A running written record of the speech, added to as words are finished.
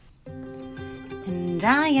And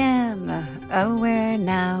I am Aware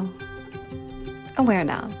Now. Aware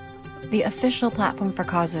Now, the official platform for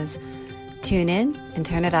causes. Tune in and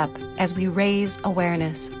turn it up as we raise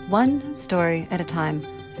awareness, one story at a time,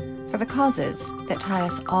 for the causes that tie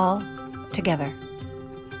us all together.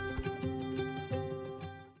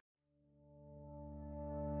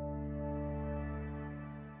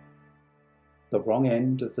 The wrong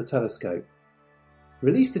end of the telescope.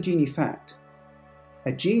 Release the genie fact.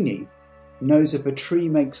 A genie knows if a tree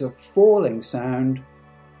makes a falling sound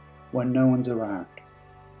when no one's around.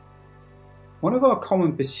 One of our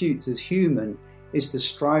common pursuits as human is to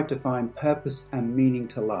strive to find purpose and meaning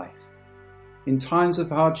to life. In times of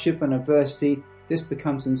hardship and adversity, this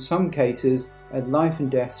becomes in some cases a life and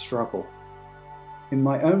death struggle. In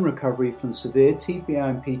my own recovery from severe TBI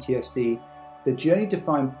and PTSD, the journey to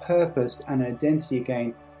find purpose and identity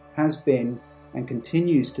again has been and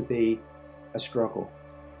continues to be a struggle.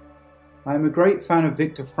 I am a great fan of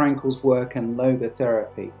Viktor Frankl's work and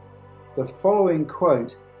logotherapy. The following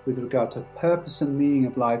quote with regard to purpose and meaning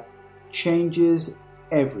of life changes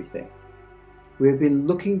everything. We have been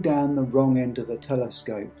looking down the wrong end of the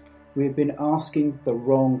telescope. We have been asking the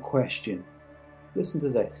wrong question. Listen to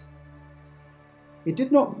this. It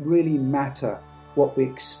did not really matter what we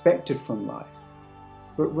expected from life,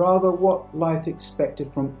 but rather what life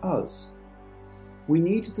expected from us. We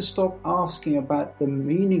needed to stop asking about the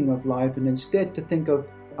meaning of life and instead to think of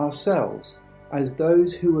ourselves as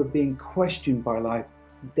those who were being questioned by life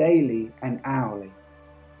daily and hourly.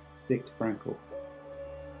 Viktor Frankl.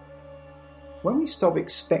 When we stop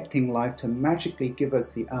expecting life to magically give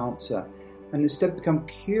us the answer and instead become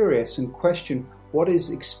curious and question what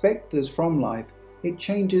is expected from life, it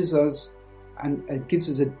changes us and it gives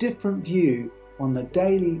us a different view on the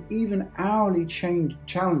daily, even hourly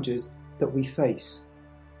challenges that we face.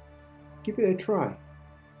 Give it a try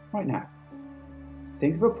right now.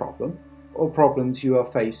 Think of a problem or problems you are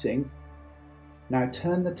facing. Now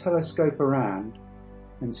turn the telescope around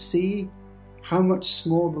and see how much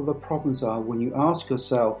smaller the problems are when you ask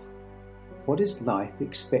yourself, what is life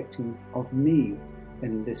expecting of me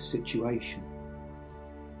in this situation?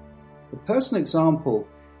 The personal example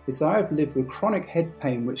is that I have lived with chronic head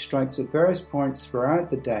pain which strikes at various points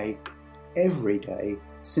throughout the day, every day,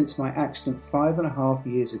 since my accident 5.5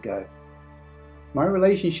 years ago. My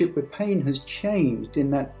relationship with pain has changed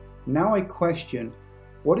in that now I question,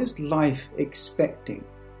 what is life expecting?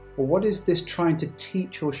 Or what is this trying to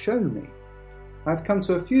teach or show me? I've come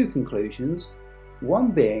to a few conclusions,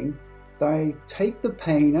 one being that I take the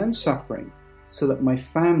pain and suffering so that my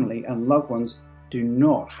family and loved ones do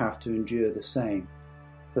not have to endure the same.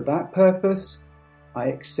 For that purpose, I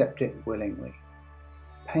accept it willingly.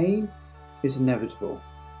 Pain is inevitable.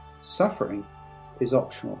 Suffering is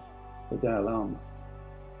optional. The Dalai Lama.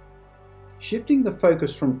 Shifting the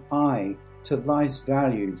focus from I to life's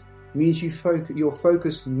values means your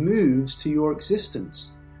focus moves to your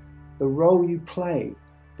existence, the role you play,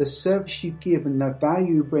 the service you give, and the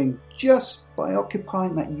value you bring just by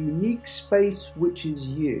occupying that unique space which is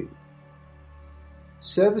you.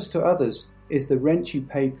 Service to others is the rent you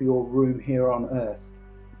pay for your room here on earth.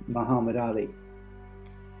 Muhammad Ali.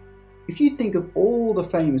 If you think of all the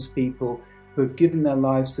famous people who have given their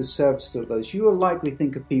lives to service to others, you will likely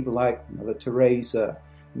think of people like Mother Teresa,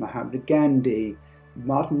 Mahatma Gandhi,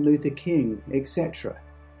 Martin Luther King, etc.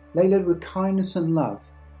 They led with kindness and love,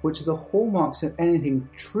 which are the hallmarks of anything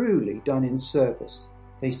truly done in service.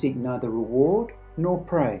 They seek neither reward nor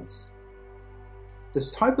praise.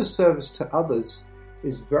 This type of service to others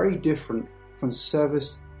is very different from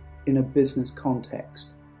service in a business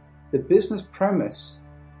context. The business premise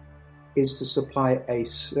is to supply a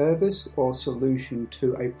service or solution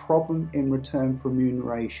to a problem in return for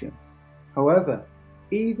remuneration. However,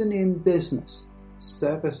 even in business,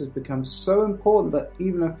 service has become so important that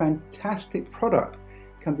even a fantastic product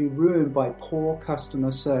can be ruined by poor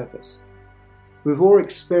customer service. We've all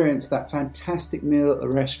experienced that fantastic meal at a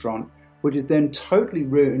restaurant, which is then totally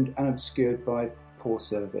ruined and obscured by poor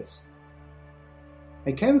service.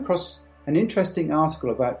 I came across an interesting article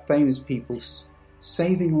about famous people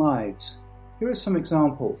saving lives. Here are some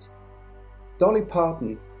examples. Dolly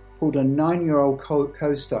Parton pulled a 9-year-old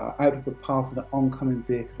co-star out of the path of the oncoming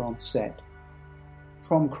vehicle on set.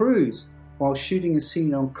 Tom Cruise, while shooting a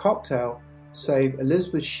scene on Cocktail, saved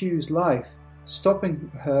Elizabeth Shue's life,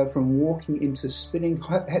 stopping her from walking into spinning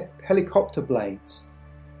helicopter blades.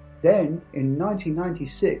 Then, in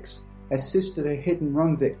 1996, assisted a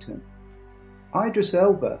hit-and-run victim. Idris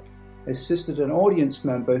Elba assisted an audience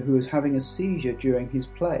member who was having a seizure during his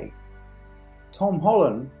play. Tom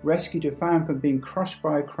Holland rescued a fan from being crushed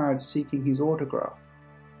by a crowd seeking his autograph.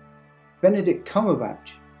 Benedict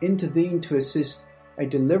Cumberbatch intervened to assist a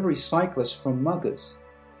delivery cyclist from muggers.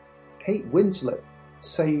 Kate Winslet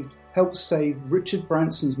helped save Richard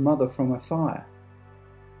Branson's mother from a fire.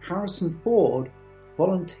 Harrison Ford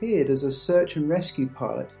volunteered as a search and rescue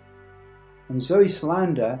pilot. And Zoe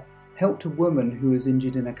Saldana helped a woman who was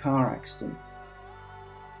injured in a car accident.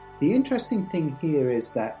 The interesting thing here is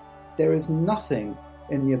that there is nothing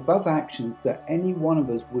in the above actions that any one of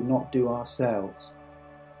us would not do ourselves.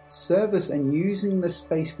 Service and using the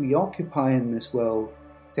space we occupy in this world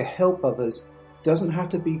to help others doesn't have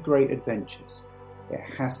to be great adventures. It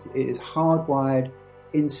is hardwired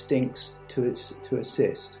instincts to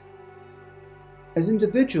assist. As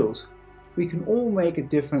individuals, we can all make a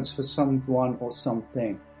difference for someone or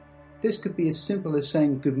something. This could be as simple as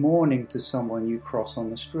saying good morning to someone you cross on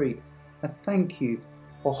the street, a thank you,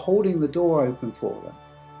 or holding the door open for them.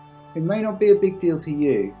 It may not be a big deal to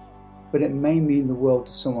you, but it may mean the world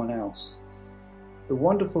to someone else. The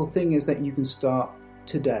wonderful thing is that you can start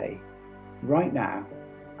today, right now,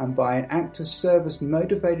 and by an act of service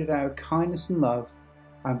motivated out of kindness and love,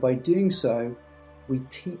 and by doing so, we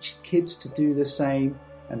teach kids to do the same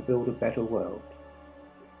and build a better world.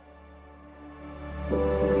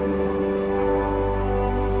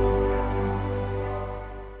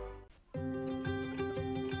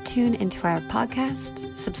 Tune into our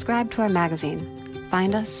podcast, subscribe to our magazine,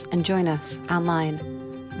 find us and join us online.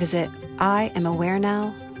 Visit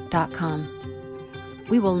IamAwareNow.com.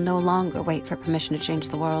 We will no longer wait for permission to change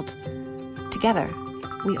the world. Together,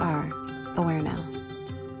 we are aware now.